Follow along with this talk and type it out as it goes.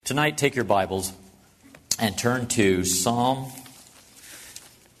Tonight, take your Bibles and turn to Psalm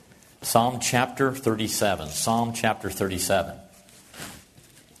chapter 37. Psalm chapter 37.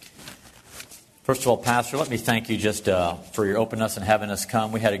 First of all, Pastor, let me thank you just for your openness and having us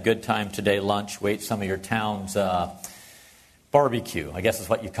come. We had a good time today, lunch. We ate some of your town's barbecue, I guess is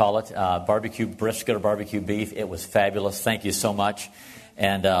what you call it. Barbecue brisket or barbecue beef. It was fabulous. Thank you so much.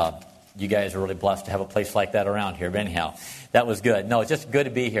 And you guys are really blessed to have a place like that around here. But anyhow, that was good. No, it's just good to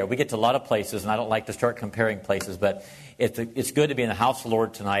be here. We get to a lot of places, and I don't like to start comparing places, but it's good to be in the house of the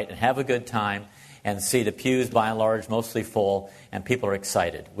Lord tonight and have a good time and see the pews, by and large, mostly full, and people are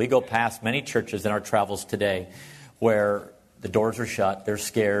excited. We go past many churches in our travels today where the doors are shut, they're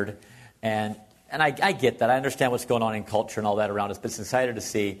scared, and I get that. I understand what's going on in culture and all that around us, but it's excited to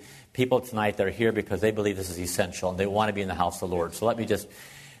see people tonight that are here because they believe this is essential and they want to be in the house of the Lord. So let me just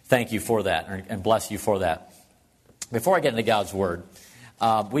thank you for that and bless you for that. Before I get into God's Word,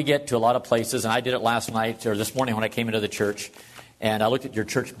 we get to a lot of places, and I did it last night or this morning when I came into the church, and I looked at your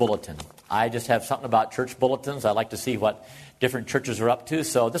church bulletin. I just have something about church bulletins. I like to see what different churches are up to.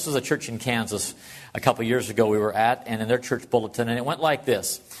 So this was a church in Kansas a couple years ago we were at, and in their church bulletin, and it went like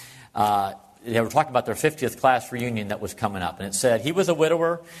this. They were talking about their 50th class reunion that was coming up. And it said, he was a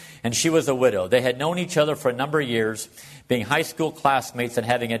widower and she was a widow. They had known each other for a number of years, being high school classmates and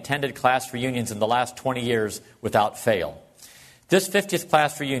having attended class reunions in the last 20 years without fail. This 50th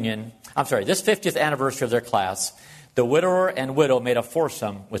anniversary of their class, the widower and widow made a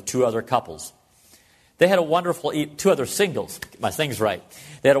foursome with two other couples. They had a wonderful, two other singles, my thing's right.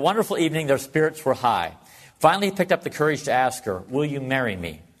 They had a wonderful evening, their spirits were high. Finally, he picked up the courage to ask her, will you marry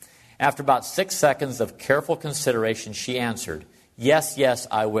me? After about 6 seconds of careful consideration, she answered, yes, yes,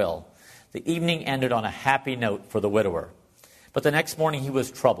 I will. The evening ended on a happy note for the widower. But the next morning he was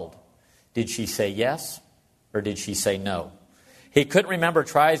troubled. Did she say yes or did she say no? He couldn't remember,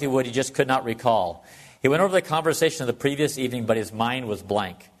 try as he would, he just could not recall. He went over the conversation of the previous evening, but his mind was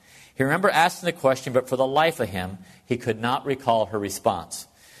blank. He remembered asking the question, but for the life of him, he could not recall her response.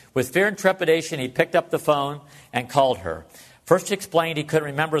 With fear and trepidation, he picked up the phone and called her. First he explained he couldn't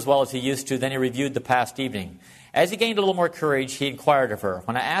remember as well as he used to, then he reviewed the past evening. As he gained a little more courage, he inquired of her,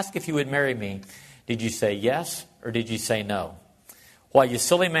 when I asked if you would marry me, did you say yes or did you say no? Why, you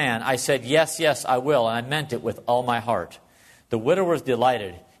silly man, I said yes, yes, I will, and I meant it with all my heart. The widower was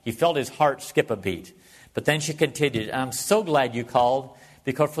delighted. He felt his heart skip a beat. But then she continued, I'm so glad you called,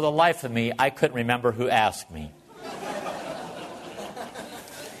 because for the life of me, I couldn't remember who asked me.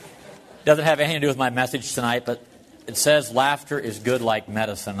 Doesn't have anything to do with my message tonight, but it says laughter is good like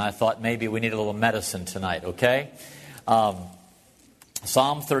medicine. I thought maybe we need a little medicine tonight, okay?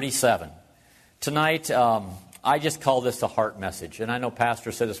 Psalm 37. Tonight, I just call this a heart message. And I know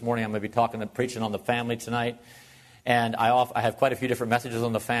Pastor said this morning I'm going to be preaching on the family tonight. And I have quite a few different messages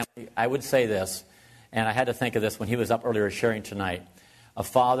on the family. I would say this, and I had to think of this when he was up earlier sharing tonight. A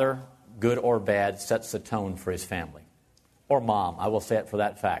father, good or bad, sets the tone for his family. Or mom, I will say it for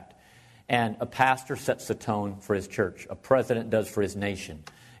that fact. And a pastor sets the tone for his church. A president does for his nation.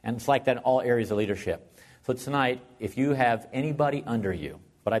 And it's like that in all areas of leadership. So tonight, if you have anybody under you,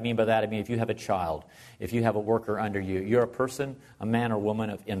 what I mean by that, I mean if you have a child, if you have a worker under you, you're a person, a man or woman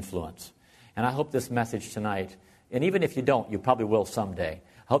of influence. And I hope this message tonight, and even if you don't, you probably will someday.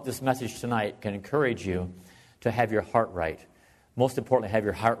 I hope this message tonight can encourage you to have your heart right. Most importantly, have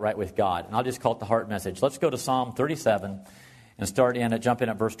your heart right with God. And I'll just call it the heart message. Let's go to Psalm 37. And jump in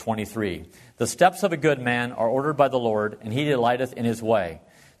at verse 23. The steps of a good man are ordered by the Lord, and he delighteth in his way.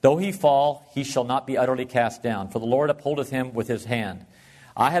 Though he fall, he shall not be utterly cast down, for the Lord upholdeth him with his hand.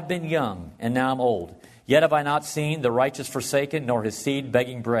 I have been young, and now am old. Yet have I not seen the righteous forsaken, nor his seed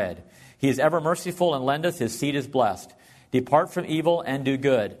begging bread. He is ever merciful and lendeth, his seed is blessed. Depart from evil and do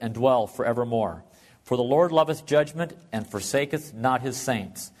good, and dwell forevermore. For the Lord loveth judgment, and forsaketh not his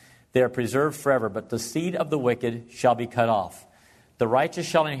saints. They are preserved forever, but the seed of the wicked shall be cut off. The righteous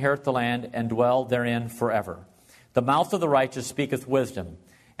shall inherit the land and dwell therein forever. The mouth of the righteous speaketh wisdom,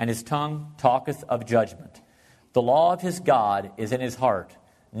 and his tongue talketh of judgment. The law of his God is in his heart.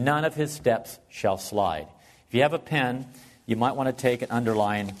 None of his steps shall slide. If you have a pen, you might want to take and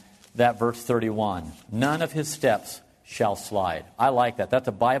underline that verse 31. None of his steps shall slide. I like that. That's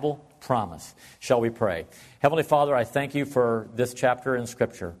a Bible promise. Shall we pray? Heavenly Father, I thank you for this chapter in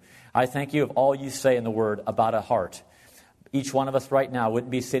Scripture. I thank you of all you say in the Word about a heart. Each one of us right now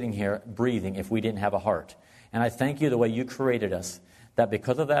wouldn't be sitting here breathing if we didn't have a heart. And I thank you the way you created us, that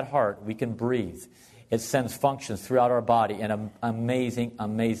because of that heart, we can breathe. It sends functions throughout our body in an amazing,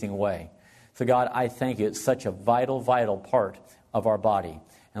 amazing way. So God, I thank you. It's such a vital, vital part of our body.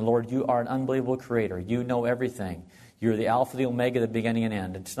 And Lord, you are an unbelievable creator. You know everything. You're the Alpha, the Omega, the beginning and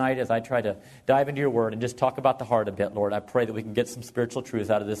end. And tonight, as I try to dive into your word and just talk about the heart a bit, Lord, I pray that we can get some spiritual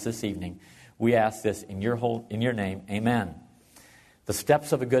truth out of this evening. We ask this in your name. Amen. The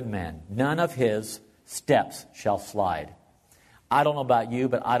steps of a good man, none of his steps shall slide. I don't know about you,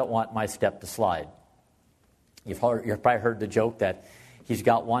 but I don't want my step to slide. You've probably heard the joke that he's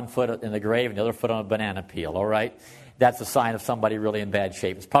got one foot in the grave and the other foot on a banana peel, all right? That's a sign of somebody really in bad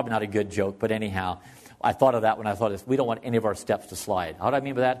shape. It's probably not a good joke, but anyhow, I thought of that when I thought of this. We don't want any of our steps to slide. How do I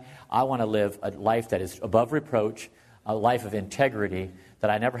mean by that? I want to live a life that is above reproach, a life of integrity, that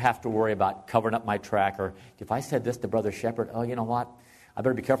I never have to worry about covering up my track. Or if I said this to Brother Shepherd, oh, you know what? I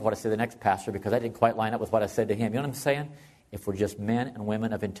better be careful what I say to the next pastor because I didn't quite line up with what I said to him. You know what I'm saying? If we're just men and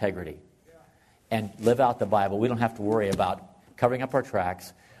women of integrity and live out the Bible, we don't have to worry about covering up our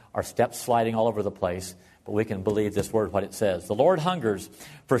tracks, our steps sliding all over the place, but we can believe this word, what it says. The Lord hungers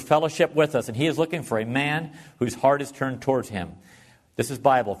for fellowship with us, and he is looking for a man whose heart is turned towards him. This is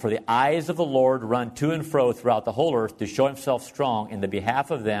Bible. For the eyes of the Lord run to and fro throughout the whole earth to show himself strong in the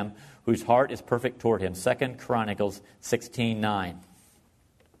behalf of them whose heart is perfect toward him. 2 Chronicles 16:9.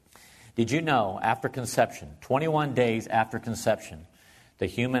 Did you know after conception, 21 days after conception, the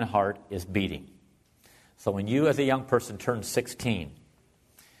human heart is beating? So when you as a young person turn 16,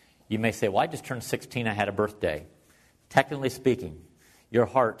 you may say, well, I just turned 16, I had a birthday. Technically speaking, your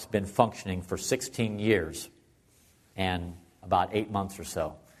heart's been functioning for 16 years and about 8 months or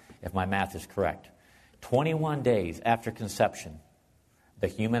so, if my math is correct. 21 days after conception, the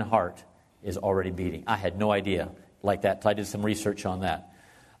human heart is already beating. I had no idea like that, so I did some research on that.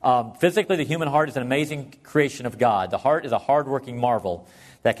 Physically, the human heart is an amazing creation of God. The heart is a hard-working marvel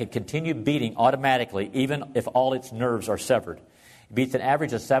that can continue beating automatically even if all its nerves are severed. It beats an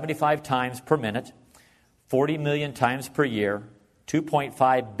average of 75 times per minute, 40 million times per year,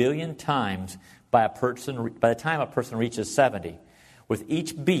 2.5 billion times by the time a person reaches 70. With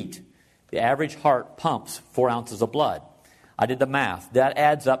each beat, the average heart pumps 4 ounces of blood. I did the math. That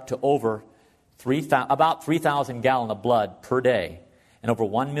adds up to about 3,000 gallons of blood per day and over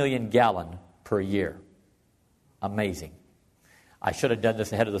 1 million gallons per year. Amazing. I should have done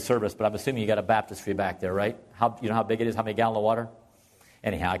this ahead of the service, but I'm assuming you got a baptistry back there, right? You know how big it is? How many gallons of water?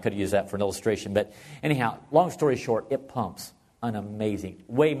 Anyhow, I could have used that for an illustration. But anyhow, long story short, it pumps an amazing,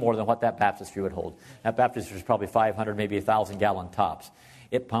 way more than what that baptistry would hold. That baptistry is probably 500, maybe 1,000 gallon tops.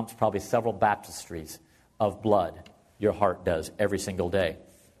 It pumps probably several baptistries of blood. Your heart does every single day.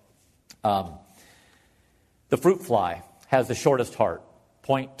 The fruit fly has the shortest heart,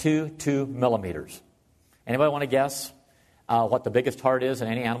 0.22 millimeters. Anybody want to guess what the biggest heart is in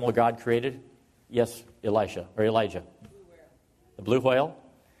any animal God created? Yes, Elijah. The blue whale?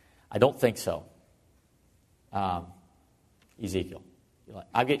 I don't think so. Ezekiel.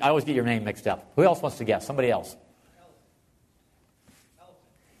 I always get your name mixed up. Who else wants to guess? Somebody else.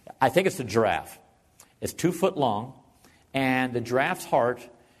 I think it's the giraffe. It's 2 foot long, and the giraffe's heart,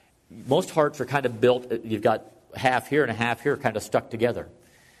 most hearts are kind of built, you've got half here and a half here kind of stuck together.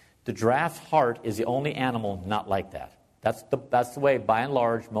 The giraffe's heart is the only animal not like that. That's the way, by and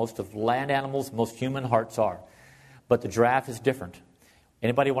large, most of land animals, most human hearts are. But the giraffe is different.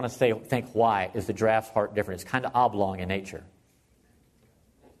 Anybody want to think why is the giraffe's heart different? It's kind of oblong in nature.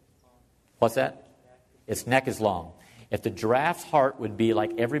 What's that? Its neck is long. If the giraffe's heart would be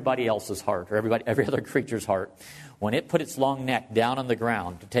like everybody else's heart, or every other creature's heart, when it put its long neck down on the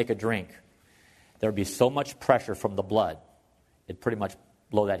ground to take a drink, there would be so much pressure from the blood, it'd pretty much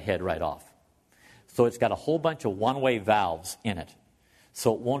blow that head right off. So it's got a whole bunch of one-way valves in it.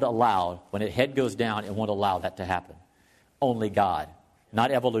 So it won't allow, when its head goes down, it won't allow that to happen. Only God, not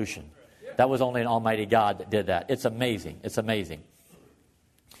evolution. That was only an almighty God that did that. It's amazing. It's amazing.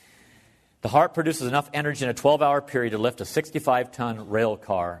 The heart produces enough energy in a 12-hour period to lift a 65-ton rail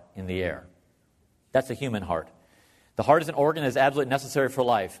car in the air. That's a human heart. The heart is an organ that is absolutely necessary for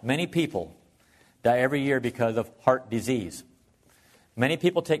life. Many people die every year because of heart disease. Many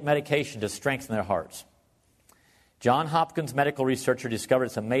people take medication to strengthen their hearts. John Hopkins, medical researcher, discovered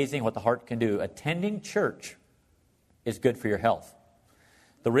it's amazing what the heart can do. Attending church is good for your health.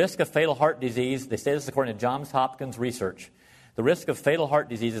 The risk of fatal heart disease, they say this according to Johns Hopkins research, the risk of fatal heart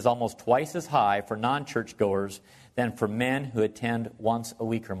disease is almost twice as high for non-churchgoers than for men who attend once a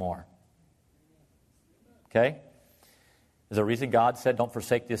week or more. Okay? Is there a reason God said don't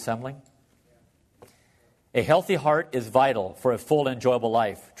forsake the assembling? A healthy heart is vital for a full, enjoyable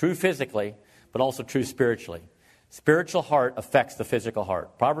life. True physically, but also true spiritually. Spiritual heart affects the physical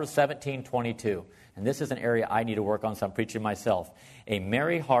heart. Proverbs 17:22. And this is an area I need to work on, so I'm preaching myself. A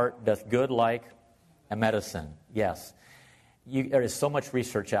merry heart doth good like a medicine. Yes. There is so much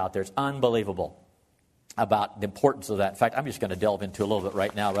research out there. It's unbelievable. about the importance of that. In fact, I'm just going to delve into a little bit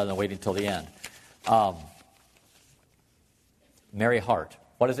right now rather than waiting until the end. Merry heart.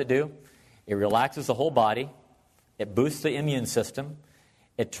 What does it do? It relaxes the whole body. It boosts the immune system.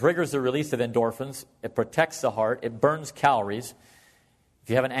 It triggers the release of endorphins. It protects the heart. It burns calories. If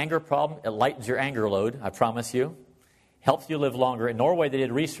you have an anger problem, it lightens your anger load, I promise you. Helps you live longer. In Norway, they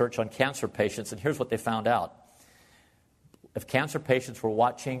did research on cancer patients, and here's what they found out. If cancer patients were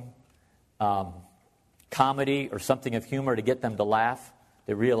watching comedy or something of humor to get them to laugh,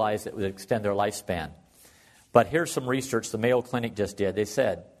 they realized it would extend their lifespan. But here's some research the Mayo Clinic just did. They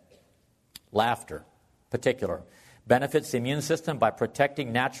said, laughter, particular, benefits the immune system by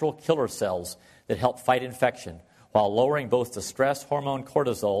protecting natural killer cells that help fight infection, while lowering both the stress hormone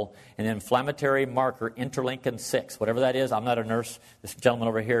cortisol and the inflammatory marker interleukin-6. Whatever that is, I'm not a nurse. This gentleman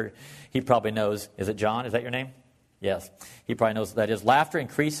over here, he probably knows. Is it John? Is that your name? Yes. He probably knows what that is. Laughter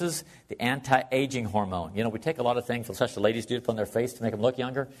increases the anti-aging hormone. You know, we take a lot of things, especially ladies do, to put on their face to make them look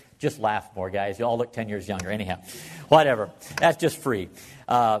younger. Just laugh more, guys. You all look 10 years younger. Anyhow, whatever. That's just free.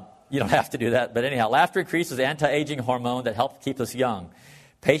 You don't have to do that. But anyhow, laughter increases the anti-aging hormone that helps keep us young.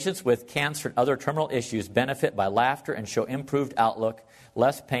 Patients with cancer and other terminal issues benefit by laughter and show improved outlook,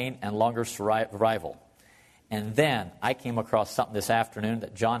 less pain, and longer survival. And then I came across something this afternoon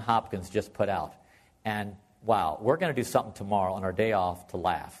that Johns Hopkins just put out. And wow, we're going to do something tomorrow on our day off to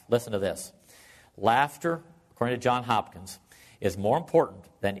laugh. Listen to this. Laughter, according to Johns Hopkins, is more important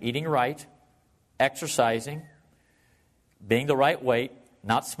than eating right, exercising, being the right weight,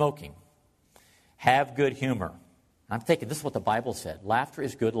 not smoking. Have good humor. I'm thinking, this is what the Bible said. Laughter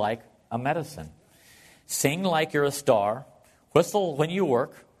is good like a medicine. Sing like you're a star. Whistle when you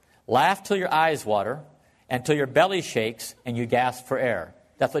work. Laugh till your eyes water. And till your belly shakes and you gasp for air.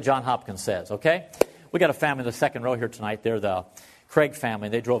 That's what Johns Hopkins says, okay? We got a family in the second row here tonight. They're the Craig family.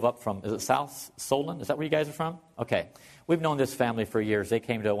 They drove up from, is it South Solon? Is that where you guys are from? Okay. We've known this family for years. They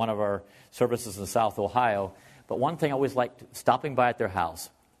came to one of our services in South Ohio. But one thing I always liked, stopping by at their house,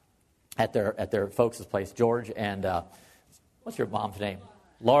 at their folks' place, George and, what's your mom's name?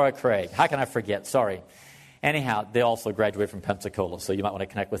 Laura Craig. How can I forget? Sorry. Anyhow, they also graduated from Pensacola, so you might want to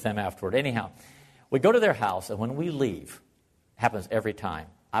connect with them afterward. Anyhow, we go to their house, and when we leave, it happens every time,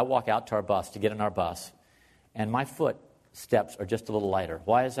 I walk out to our bus to get in our bus, and my footsteps are just a little lighter.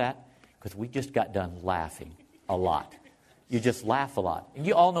 Why is that? Because we just got done laughing a lot. You just laugh a lot. And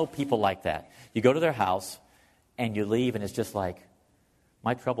you all know people like that. You go to their house, and you leave, and it's just like,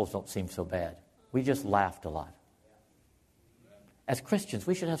 my troubles don't seem so bad. We just laughed a lot. As Christians,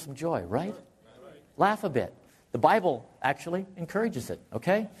 we should have some joy, right? Laugh a bit. The Bible actually encourages it,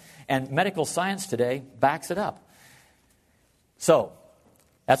 okay? And medical science today backs it up. So,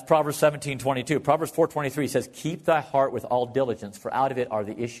 that's Proverbs 17:22. Proverbs 4:23 says, keep thy heart with all diligence, for out of it are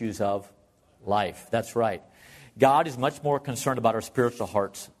the issues of life. That's right. God is much more concerned about our spiritual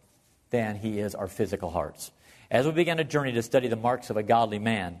hearts than he is our physical hearts. As we begin a journey to study the marks of a godly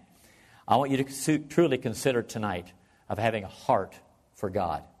man, I want you to truly consider tonight of having a heart for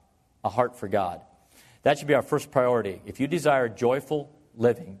God. A heart for God. That should be our first priority. If you desire joyful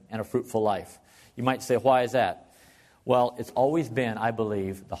living and a fruitful life, you might say, why is that? Well, it's always been, I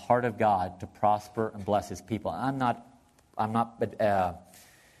believe, the heart of God to prosper and bless his people. I'm not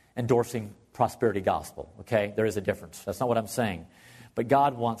endorsing prosperity gospel, okay? There is a difference. That's not what I'm saying. But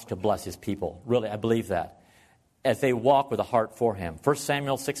God wants to bless his people. Really, I believe that. As they walk with a heart for him. 1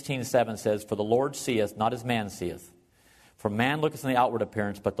 Samuel 16:7 says, for the Lord seeth, not as man seeth. For man looketh on the outward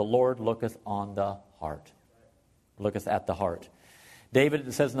appearance, but the Lord looketh on the heart. Looketh at the heart. David,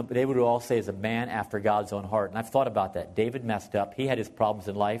 it says, David we all say is a man after God's own heart. And I've thought about that. David messed up. He had his problems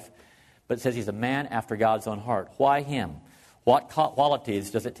in life. But it says he's a man after God's own heart. Why him? What qualities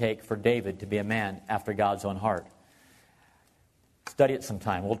does it take for David to be a man after God's own heart? Study it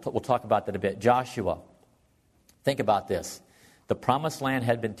sometime. We'll talk about that a bit. Joshua. Think about this. The promised land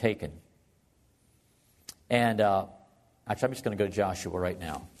had been taken. And actually, I'm just going to go to Joshua right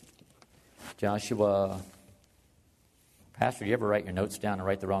now. Joshua. Pastor, do you ever write your notes down and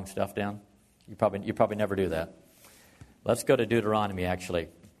write the wrong stuff down? You probably never do that. Let's go to Deuteronomy, actually.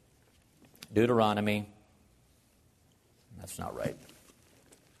 Deuteronomy. That's not right.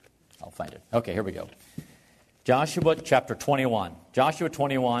 I'll find it. Okay, here we go. Joshua chapter 21. Joshua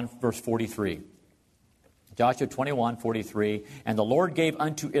 21, verse 43. Joshua 21:43, and the Lord gave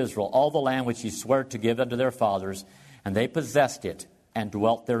unto Israel all the land which he sware to give unto their fathers, and they possessed it and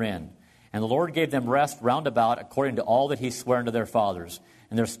dwelt therein. And the Lord gave them rest round about according to all that he sware unto their fathers.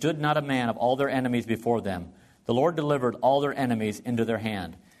 And there stood not a man of all their enemies before them. The Lord delivered all their enemies into their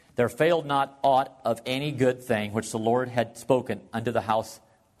hand. There failed not aught of any good thing which the Lord had spoken unto the house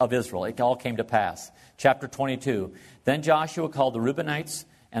of Israel. It all came to pass. Chapter 22. Then Joshua called the Reubenites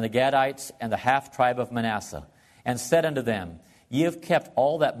and the Gadites and the half-tribe of Manasseh, and said unto them, Ye have kept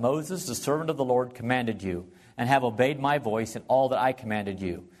all that Moses, the servant of the Lord, commanded you, and have obeyed my voice in all that I commanded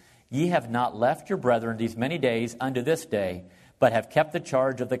you. Ye have not left your brethren these many days unto this day, but have kept the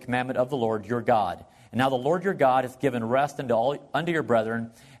charge of the commandment of the Lord your God. And now the Lord your God hath given rest unto your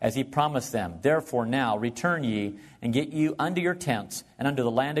brethren, as he promised them. Therefore now return ye, and get you unto your tents, and unto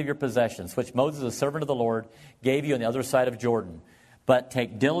the land of your possessions, which Moses the servant of the Lord gave you on the other side of Jordan. But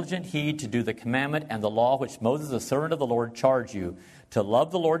take diligent heed to do the commandment and the law which Moses the servant of the Lord charged you, to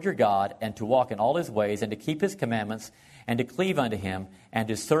love the Lord your God, and to walk in all his ways, and to keep his commandments, and to cleave unto him, and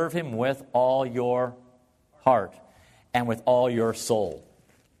to serve him with all your heart, and with all your soul.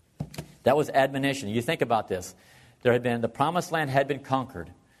 That was admonition. You think about this. The promised land had been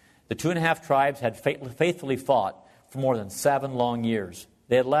conquered. The 2.5 tribes had faithfully fought for more than 7 long years.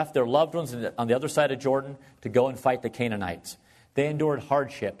 They had left their loved ones on the other side of Jordan to go and fight the Canaanites. They endured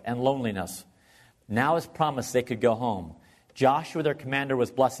hardship and loneliness. Now, as promised, they could go home. Joshua, their commander,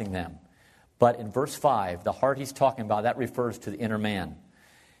 was blessing them. But in verse 5, the heart he's talking about, that refers to the inner man.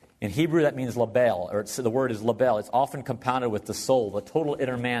 In Hebrew, that means label, or the word is label. It's often compounded with the soul, the total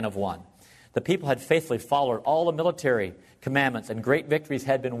inner man of one. The people had faithfully followed all the military commandments, and great victories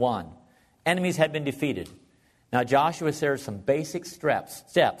had been won. Enemies had been defeated. Now Joshua shares some basic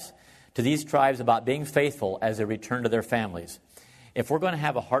steps to these tribes about being faithful as they return to their families. If we're going to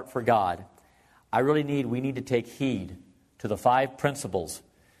have a heart for God, we need to take heed to the 5 principles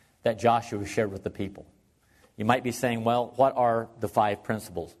that Joshua shared with the people. You might be saying, well, what are the 5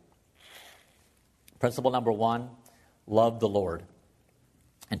 principles? Principle number 1, love the Lord.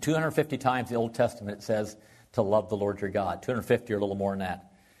 And 250 times in the Old Testament it says to love the Lord your God. 250 or a little more than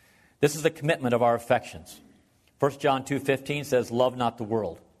that. This is the commitment of our affections. 1 John 2:15 says, love not the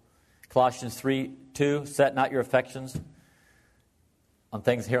world. Colossians 3:2, set not your affections on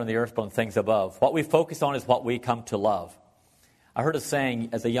things here on the earth, but on things above. What we focus on is what we come to love. I heard a saying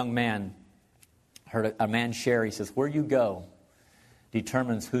as a young man, heard a man share, he says, where you go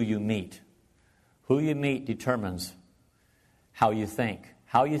determines who you meet. Who you meet determines how you think.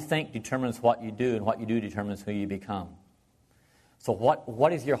 How you think determines what you do, and what you do determines who you become. So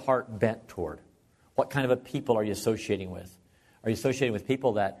what is your heart bent toward? What kind of a people are you associating with? Are you associating with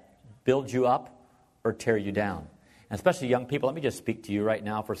people that build you up or tear you down? And especially young people, let me just speak to you right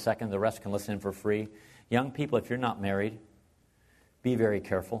now for a second. The rest can listen in for free. Young people, if you're not married, be very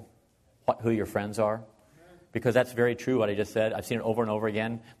careful who your friends are. Because that's very true what I just said. I've seen it over and over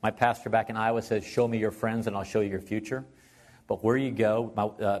again. My pastor back in Iowa says, show me your friends and I'll show you your future. But where you go,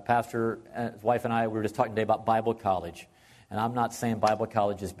 my pastor, his wife and I, we were just talking today about Bible college. And I'm not saying Bible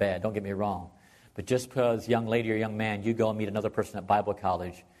college is bad. Don't get me wrong. But just because, young lady or young man, you go and meet another person at Bible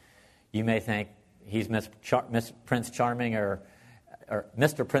college, you may think he's Miss Prince Charming or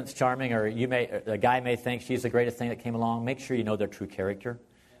Mr. Prince Charming, or a guy may think she's the greatest thing that came along. Make sure you know their true character.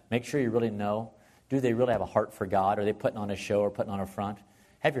 Make sure you really know. Do they really have a heart for God? Are they putting on a show or putting on a front?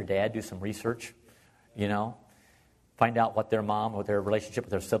 Have your dad do some research, Find out what their mom, what their relationship with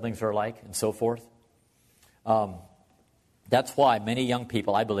their siblings are like, and so forth. That's why many young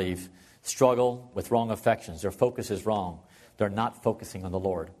people, I believe, struggle with wrong affections. Their focus is wrong. They're not focusing on the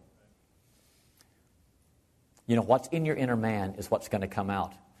Lord. What's in your inner man is what's going to come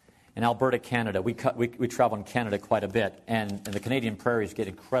out. In Alberta, Canada, we travel in Canada quite a bit, and the Canadian prairies get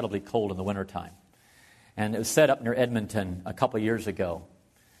incredibly cold in the wintertime. And it was set up near Edmonton a couple of years ago.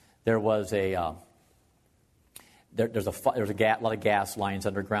 There was there's a lot of gas lines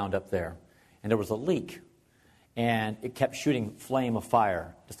underground up there, and there was a leak, and it kept shooting flame of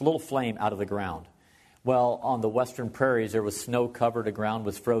fire, just a little flame out of the ground. Well, on the western prairies, there was snow covered, the ground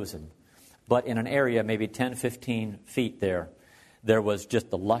was frozen. But in an area, maybe 10, 15 feet there was just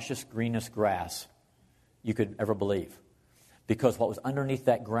the lushest, greenest grass you could ever believe. Because what was underneath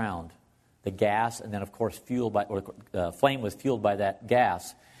that ground, the gas, and then, of course, flame was fueled by that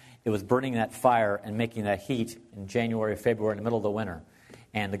gas. It was burning that fire and making that heat in January, February, in the middle of the winter.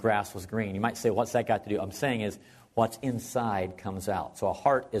 And the grass was green. You might say, what's that got to do? I'm saying is what's inside comes out. So a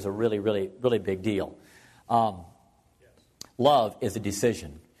heart is a really, really, really big deal. Love is a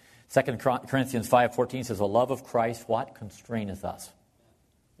decision. 2 Corinthians 5:14 says, the love of Christ, what? Constraineth us.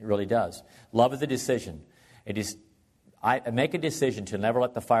 It really does. Love is a decision. I make a decision to never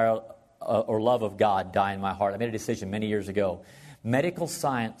let the fire or love of God die in my heart. I made a decision many years ago. Medical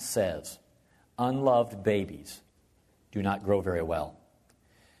science says unloved babies do not grow very well.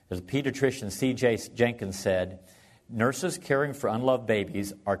 As a pediatrician, C.J. Jenkins said, nurses caring for unloved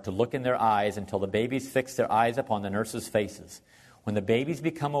babies are to look in their eyes until the babies fix their eyes upon the nurses' faces. When the babies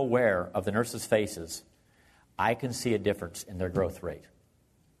become aware of the nurses' faces, I can see a difference in their growth rate.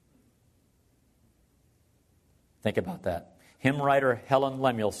 Think about that. Hymn writer Helen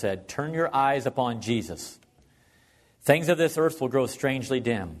Lemuel said, "Turn your eyes upon Jesus. Things of this earth will grow strangely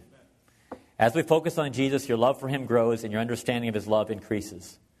dim. As we focus on Jesus, your love for him grows and your understanding of his love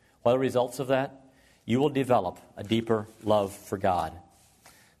increases. What are the results of that? You will develop a deeper love for God."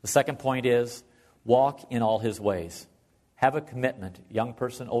 The second point is, walk in all his ways. Have a commitment, young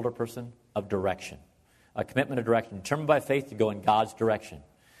person, older person, of direction. A commitment of direction. Determined by faith to go in God's direction.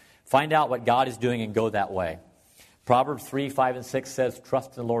 Find out what God is doing and go that way. Proverbs 3, 5, and 6 says,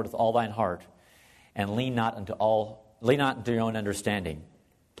 "Trust in the Lord with all thine heart, and lean not into your own understanding.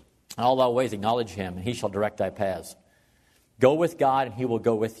 In all thy ways acknowledge him, and he shall direct thy paths." Go with God, and he will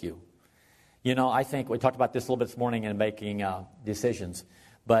go with you. You know, I think we talked about this a little bit this morning in making decisions.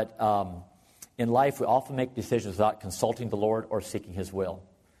 But in life, we often make decisions without consulting the Lord or seeking his will.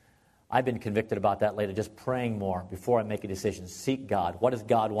 I've been convicted about that lately, just praying more before I make a decision. Seek God. What does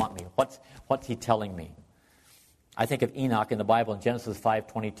God want me? What's he telling me? I think of Enoch in the Bible in Genesis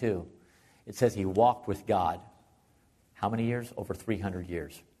 5:22. It says he walked with God. How many years? Over 300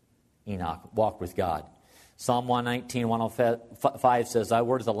 years. Enoch walked with God. Psalm 119, 105 says, "Thy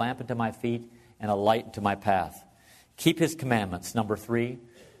word is a lamp unto my feet and a light unto my path." Keep his commandments. Number 3,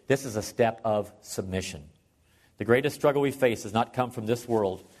 this is a step of submission. The greatest struggle we face does not come from this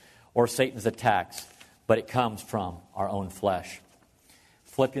world or Satan's attacks, but it comes from our own flesh.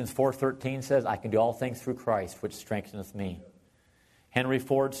 Philippians 4:13 says, "I can do all things through Christ, which strengtheneth me." Henry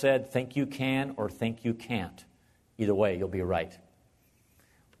Ford said, "Think you can or think you can't. Either way, you'll be right."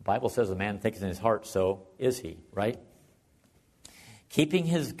 The Bible says a man thinks in his heart, so is he, right? Keeping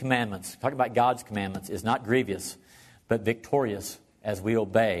his commandments, talking about God's commandments, is not grievous, but victorious as we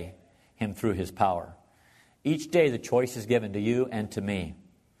obey him through his power. Each day the choice is given to you and to me.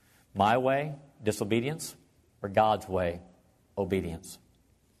 My way, disobedience, or God's way, obedience.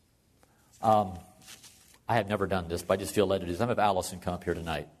 I have never done this, but I just feel led to do this. I'm going to have Allison come up here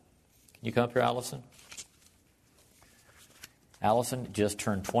tonight. Can you come up here, Allison? Allison just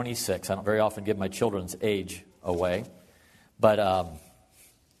turned 26. I don't very often give my children's age away. But,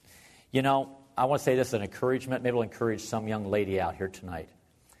 you know, I want to say this as an encouragement. Maybe it'll encourage some young lady out here tonight.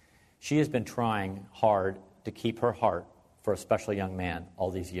 She has been trying hard to keep her heart for a special young man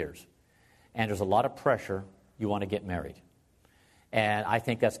all these years. And there's a lot of pressure. You want to get married. And I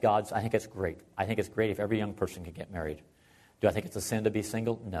think that's I think it's great. I think it's great if every young person can get married. Do I think it's a sin to be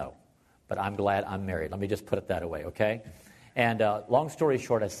single? No. But I'm glad I'm married. Let me just put it that way, okay? And long story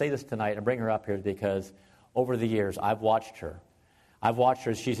short, I say this tonight and bring her up here because over the years I've watched her. I've watched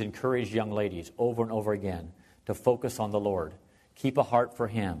her as she's encouraged young ladies over and over again to focus on the Lord. Keep a heart for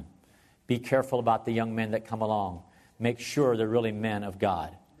him. Be careful about the young men that come along. Make sure they're really men of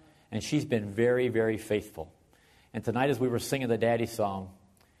God. And she's been very, very faithful. And tonight as we were singing the Daddy song,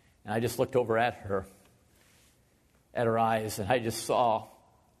 and I just looked over at her eyes, and I just saw,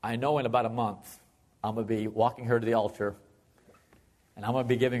 I know in about a month, I'm going to be walking her to the altar, and I'm going to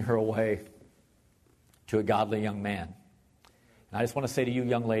be giving her away to a godly young man. And I just want to say to you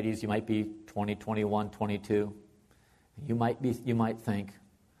young ladies, you might be 20, 21, 22. You might think,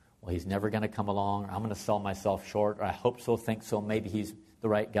 well, he's never going to come along, or I'm going to sell myself short, or I hope so, think so, maybe he's the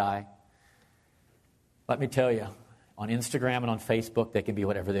right guy. Let me tell you, on Instagram and on Facebook, they can be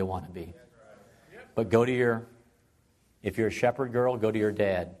whatever they want to be. But if you're a shepherd girl, go to your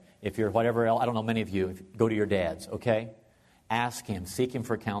dad. If you're whatever else, I don't know many of you, go to your dads, okay? Ask him, seek him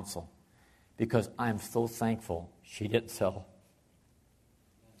for counsel. Because I'm so thankful she didn't sell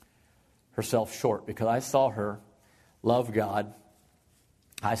herself short. Because I saw her love God.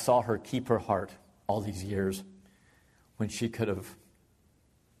 I saw her keep her heart all these years when she could have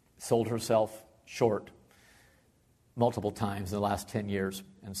sold herself short multiple times in the last 10 years.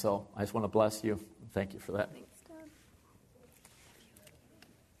 And so I just want to bless you. Thank you for that. Thanks, Dad.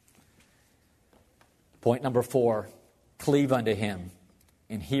 Point number 4, cleave unto him.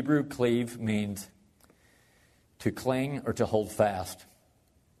 In Hebrew, cleave means to cling or to hold fast.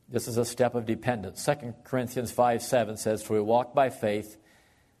 This is a step of dependence. 2 Corinthians 5:7 says, "For we walk by faith,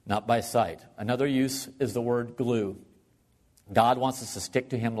 not by sight." Another use is the word glue. God wants us to stick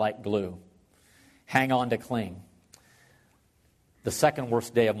to him like glue. Hang on to cling. The second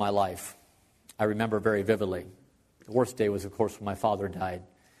worst day of my life, I remember very vividly. The worst day was, of course, when my father died.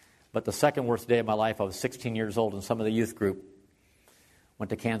 But the second worst day of my life, I was 16 years old, and some of the youth group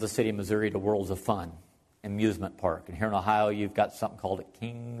went to Kansas City, Missouri to Worlds of Fun, amusement park. And here in Ohio, you've got something called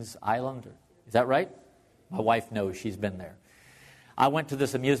Kings Island. Is that right? My wife knows. She's been there. I went to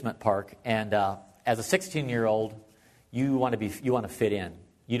this amusement park, and as a 16-year-old, you want to fit in.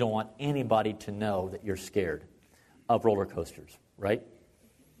 You don't want anybody to know that you're scared of roller coasters, right?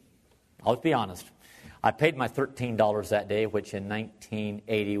 I'll be honest. I paid my $13 that day, which in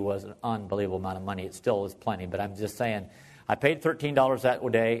 1980 was an unbelievable amount of money. It still is plenty, but I'm just saying, I paid $13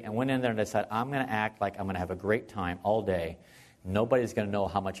 that day and went in there and I said, I'm going to act like I'm going to have a great time all day. Nobody's going to know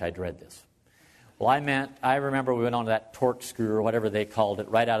how much I dread this. Well, I remember we went on that torque screw or whatever they called it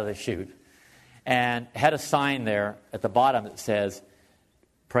right out of the chute and had a sign there at the bottom that says,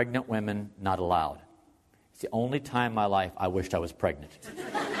 pregnant women not allowed. It's the only time in my life I wished I was pregnant.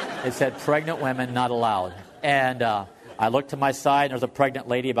 It said, pregnant women not allowed. And I looked to my side, and there's a pregnant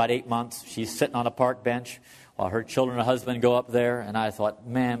lady about 8 months. She's sitting on a park bench while her children and husband go up there. And I thought,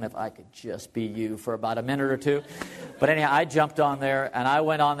 ma'am, if I could just be you for about a minute or two. But anyhow, I jumped on there, and I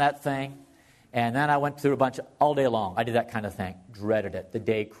went on that thing. And then I went through a bunch all day long. I did that kind of thing. Dreaded it. The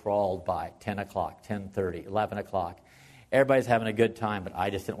day crawled by, 10 o'clock, 10:30, 11 o'clock. Everybody's having a good time, but I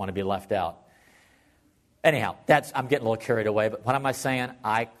just didn't want to be left out. Anyhow, I'm getting a little carried away. But what am I saying?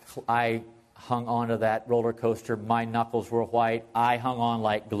 I hung on to that roller coaster. My knuckles were white. I hung on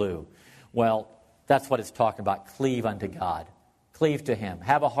like glue. Well, that's what it's talking about. Cleave unto God. Cleave to Him.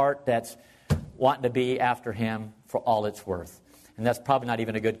 Have a heart that's wanting to be after Him for all it's worth. And that's probably not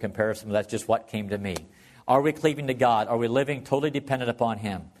even a good comparison, but that's just what came to me. Are we cleaving to God? Are we living totally dependent upon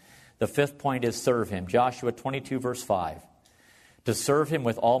Him? The fifth point is serve Him. Joshua 22, verse 5. To serve Him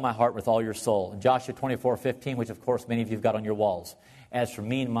with all my heart, with all your soul. And Joshua 24:15, which of course many of you have got on your walls. As for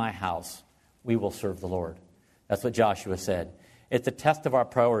me and my house, we will serve the Lord. That's what Joshua said. It's a test of our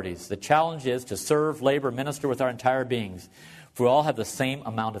priorities. The challenge is to serve, labor, minister with our entire beings. For we all have the same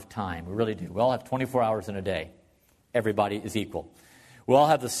amount of time. We really do. We all have 24 hours in a day. Everybody is equal. We all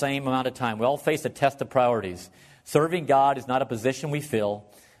have the same amount of time. We all face a test of priorities. Serving God is not a position we fill,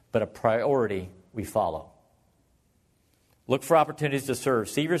 but a priority we follow. Look for opportunities to serve.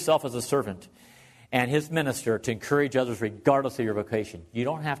 See yourself as a servant and His minister to encourage others regardless of your vocation. You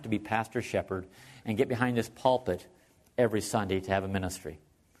don't have to be pastor, shepherd, and get behind this pulpit every Sunday to have a ministry.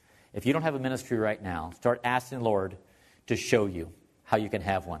 If you don't have a ministry right now, start asking the Lord to show you how you can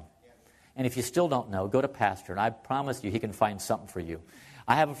have one. And if you still don't know, go to pastor, and I promise you he can find something for you.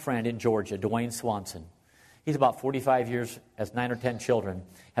 I have a friend in Georgia, Dwayne Swanson. He's about 45 years, has 9 or 10 children,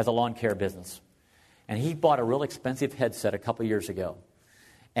 has a lawn care business. And he bought a real expensive headset a couple years ago.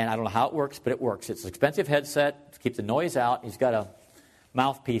 And I don't know how it works, but it works. It's an expensive headset to keep the noise out. He's got a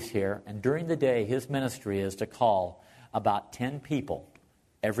mouthpiece here. And during the day, his ministry is to call about 10 people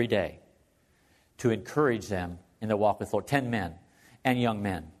every day to encourage them in their walk with the Lord. 10 men and young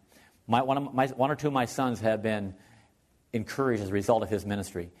men. One or two of my sons have been encouraged as a result of his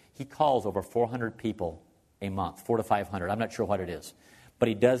ministry. He calls over 400 people a month, 400 to 500. I'm not sure what it is. But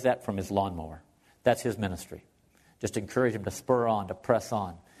he does that from his lawnmower. That's his ministry. Just encourage him to spur on, to press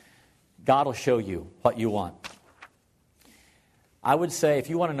on. God will show you what you want. I would say if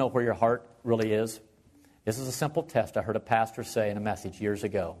you want to know where your heart really is, this is a simple test I heard a pastor say in a message years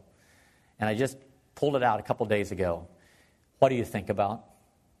ago. And I just pulled it out a couple days ago. What do you think about?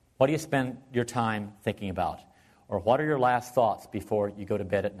 What do you spend your time thinking about? Or what are your last thoughts before you go to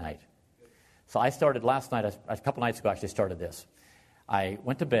bed at night? So I started last night, a couple nights ago I actually started this. I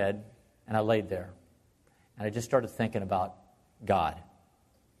went to bed and I laid there. And I just started thinking about God.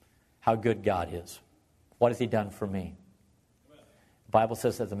 How good God is. What has He done for me? The Bible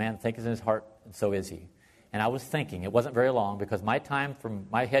says, as a man thinketh in his heart, and so is he. And I was thinking, it wasn't very long, because my time from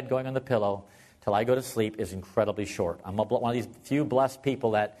my head going on the pillow till I go to sleep is incredibly short. I'm one of these few blessed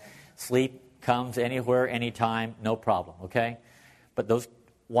people that sleep comes anywhere, anytime, no problem, okay? But those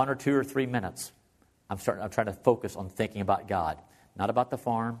 1 or 2 or 3 minutes, I'm trying to focus on thinking about God. Not about the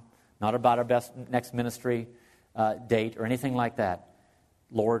farm, not about our next ministry date or anything like that.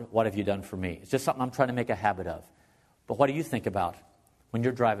 Lord, what have you done for me? It's just something I'm trying to make a habit of. But what do you think about when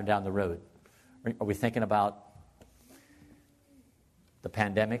you're driving down the road? Are we thinking about the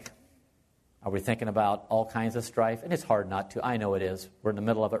pandemic? Are we thinking about all kinds of strife? And it's hard not to. I know it is. We're in the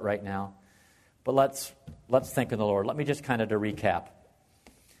middle of it right now. But let's think of the Lord. Let me just kind of to recap.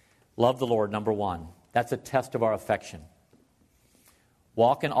 Love the Lord, number one. That's a test of our affection.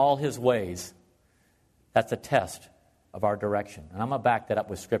 Walk in all His ways. That's a test of our direction. And I'm going to back that up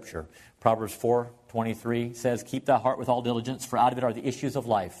with Scripture. Proverbs 4:23 says, keep thy heart with all diligence, for out of it are the issues of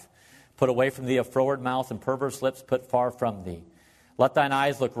life. Put away from thee a froward mouth and perverse lips, put far from thee. Let thine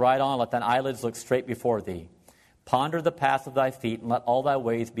eyes look right on, let thine eyelids look straight before thee. Ponder the path of thy feet, and let all thy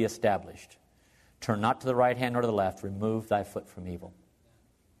ways be established. Turn not to the right hand nor to the left, remove thy foot from evil.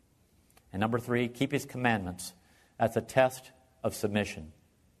 And number 3, keep His commandments. That's a test of submission.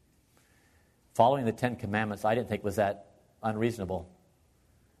 Following the 10 Commandments, I didn't think was that unreasonable.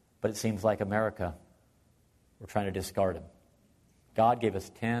 But it seems like America, we're trying to discard them. God gave us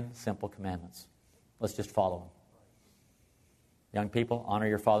 10 simple commandments. Let's just follow them. Young people, honor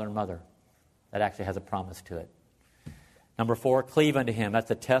your father and mother. That actually has a promise to it. Number 4, cleave unto him. That's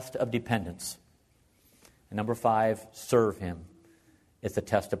a test of dependence. And number 5, serve him. It's a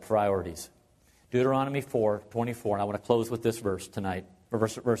test of priorities. Deuteronomy 4:24, and I want to close with this verse tonight, or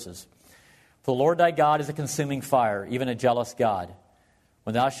verses. For the Lord thy God is a consuming fire, even a jealous God.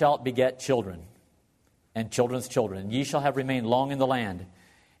 When thou shalt beget children, and children's children, and ye shall have remained long in the land,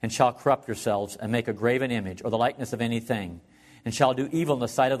 and shall corrupt yourselves, and make a graven image, or the likeness of anything, and shall do evil in the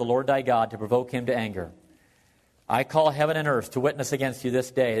sight of the Lord thy God, to provoke him to anger. I call heaven and earth to witness against you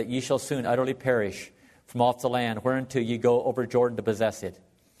this day, that ye shall soon utterly perish from off the land, whereunto ye go over Jordan to possess it.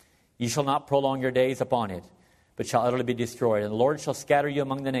 Ye shall not prolong your days upon it, but shall utterly be destroyed. And the Lord shall scatter you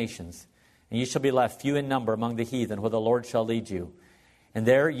among the nations, and ye shall be left few in number among the heathen, where the Lord shall lead you. And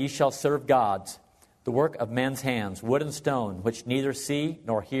there ye shall serve gods, the work of men's hands, wood and stone, which neither see,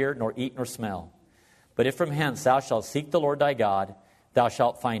 nor hear, nor eat, nor smell. But if from hence thou shalt seek the Lord thy God, thou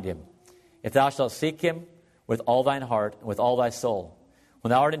shalt find him. If thou shalt seek him with all thine heart, and with all thy soul. When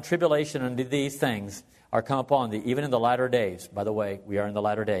thou art in tribulation, and these things are come upon thee, even in the latter days. By the way, we are in the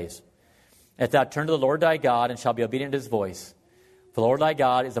latter days. If thou turn to the Lord thy God, and shalt be obedient to his voice. For the Lord thy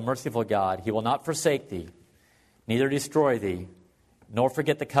God is a merciful God. He will not forsake thee, neither destroy thee, nor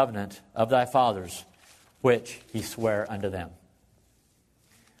forget the covenant of thy fathers, which he sware unto them.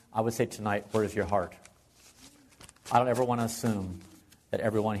 I would say tonight, where is your heart? I don't ever want to assume that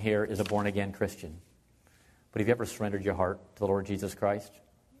everyone here is a born-again Christian. But have you ever surrendered your heart to the Lord Jesus Christ?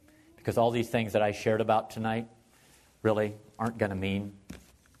 Because all these things that I shared about tonight really aren't going to mean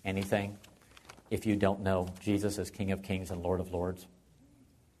anything if you don't know Jesus as King of Kings and Lord of Lords.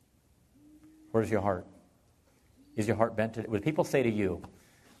 Where's your heart? Is your heart bent to it? Would people say to you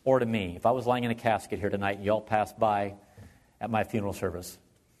or to me, if I was lying in a casket here tonight and you all passed by at my funeral service,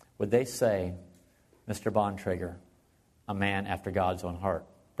 would they say, Mr. Bontrager, a man after God's own heart?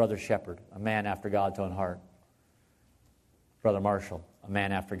 Brother Shepherd, a man after God's own heart? Brother Marshall, a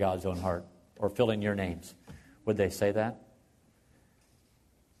man after God's own heart? Or fill in your names. Would they say that?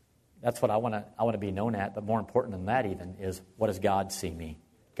 That's what I want to be known at, but more important than that even is, what does God see me?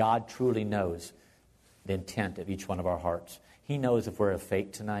 God truly knows the intent of each one of our hearts. He knows if we're a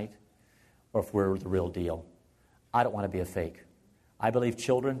fake tonight or if we're the real deal. I don't want to be a fake. I believe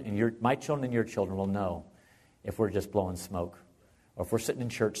children, and my children and your children will know if we're just blowing smoke. Or if we're sitting in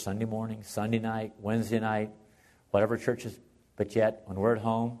church Sunday morning, Sunday night, Wednesday night, whatever church is, but yet when we're at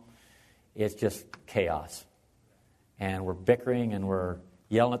home, it's just chaos. And we're bickering and we're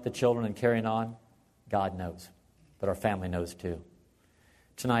yelling at the children and carrying on. God knows. But our family knows too.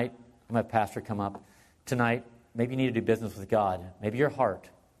 Tonight, I'm going to have Pastor come up. Tonight, maybe you need to do business with God. Maybe your heart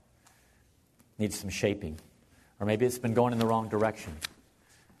needs some shaping. Or maybe it's been going in the wrong direction.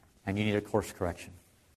 And you need a course correction.